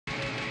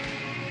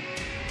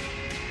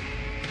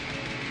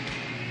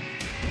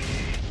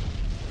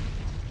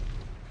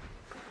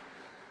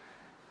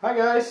Hi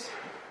guys!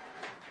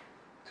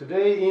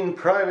 Today in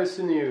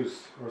privacy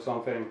news or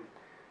something.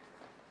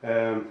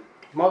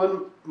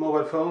 Modern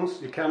mobile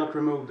phones, you cannot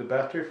remove the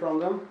battery from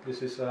them.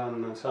 This is a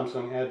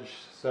Samsung Edge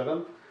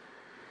 7.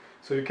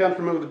 So you can't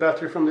remove the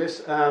battery from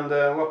this, and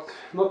what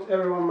not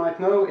everyone might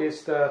know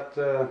is that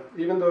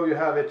even though you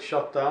have it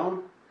shut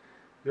down,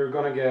 you're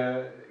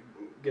gonna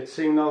get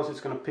signals,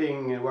 it's gonna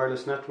ping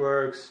wireless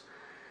networks,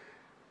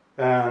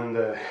 and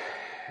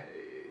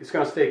it's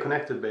gonna stay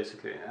connected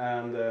basically.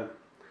 And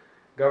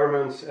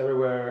governments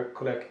everywhere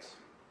collect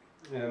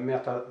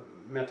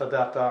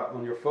metadata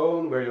on your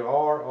phone, where you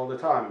are all the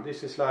time.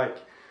 This is like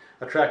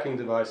a tracking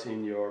device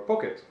in your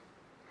pocket.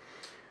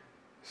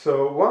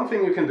 So one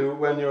thing you can do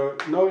when you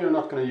know you're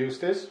not going to use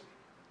this,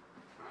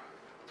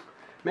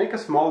 make a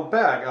small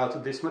bag out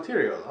of this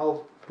material.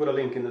 I'll put a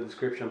link in the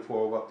description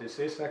for what this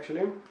is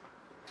actually.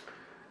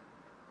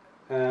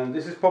 And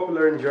this is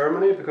popular in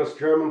Germany because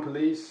German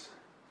police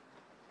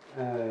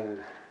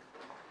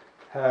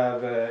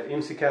have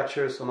IMSI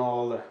catchers on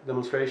all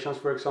demonstrations,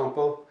 for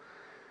example.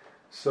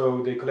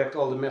 So they collect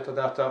all the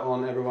metadata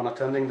on everyone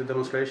attending the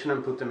demonstration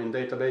and put them in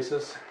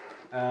databases.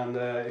 And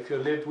if you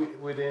lived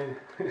with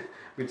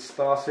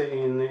Stasi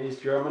in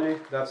East Germany,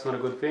 that's not a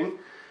good thing.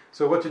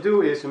 So what you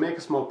do is you make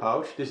a small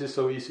pouch. This is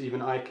so easy,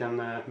 even I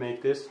can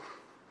make this.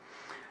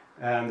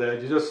 And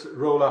you just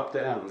roll up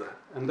the end.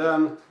 And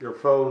then your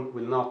phone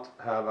will not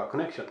have a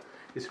connection.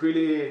 It's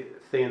really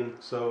thin,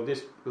 so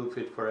this will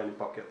fit for any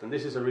pocket. And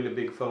this is a really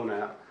big phone I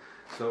have.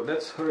 So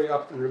let's hurry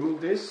up and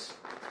remove this.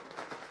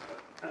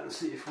 And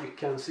see if we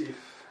can see if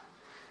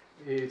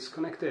it's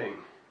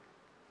connecting.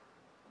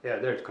 Yeah,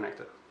 there it's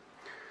connected.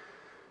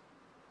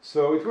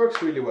 So it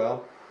works really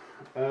well,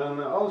 and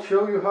I'll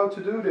show you how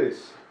to do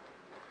this.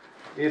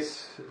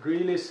 It's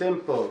really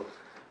simple.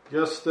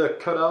 Just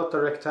cut out a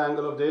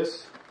rectangle of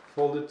this,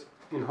 fold it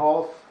in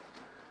half,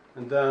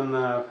 and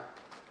then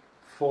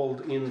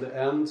fold in the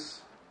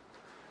ends,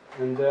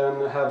 and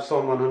then have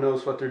someone who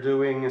knows what they're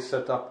doing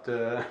set up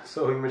the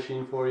sewing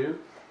machine for you.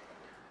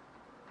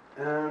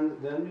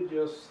 And then you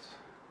just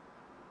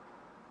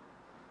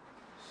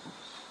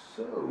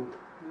sew.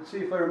 Let's see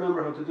if I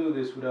remember how to do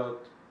this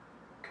without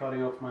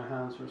cutting off my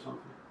hands or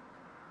something.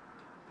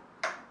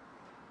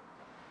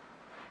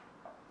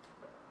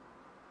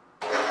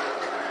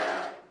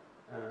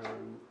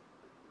 And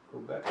go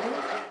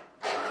backward,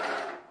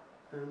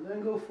 and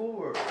then go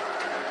forward.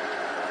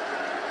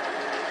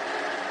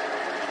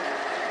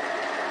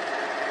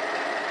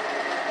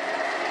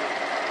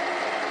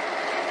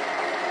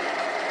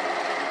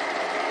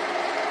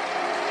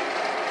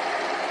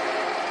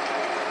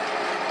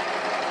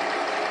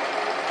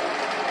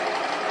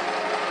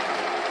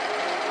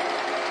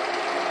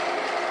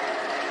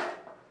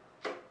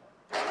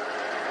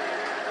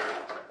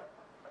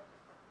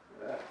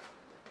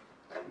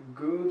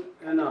 Good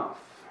enough.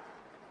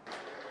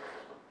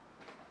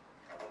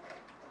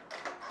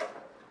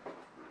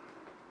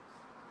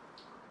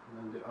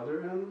 And then the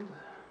other end.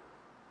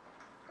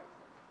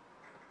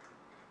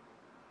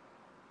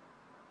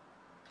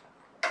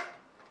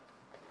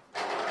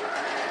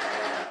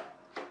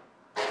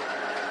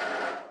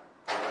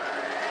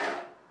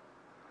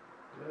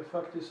 Did I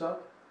fuck this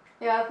up?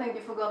 Yeah, I think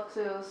you forgot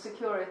to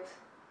secure it.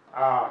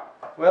 Ah,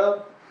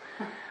 well,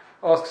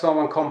 ask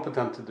someone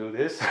competent to do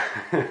this.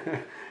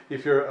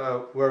 If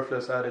you're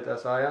worthless at it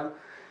as I am.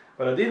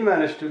 But I did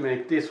manage to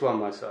make this one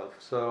myself,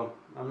 so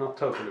I'm not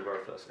totally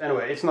worthless.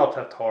 Anyway, it's not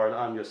that hard,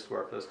 I'm just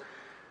worthless.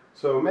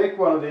 So make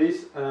one of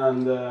these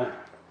and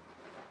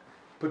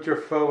put your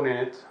phone in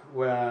it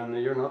when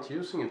you're not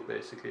using it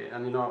basically,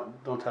 and you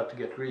don't have to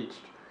get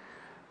reached.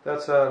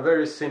 That's a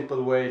very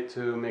simple way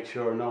to make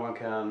sure no one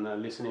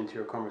can listen into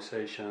your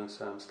conversations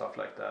and stuff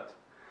like that.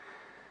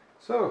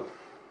 So,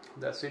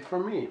 that's it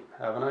from me.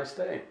 Have a nice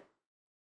day.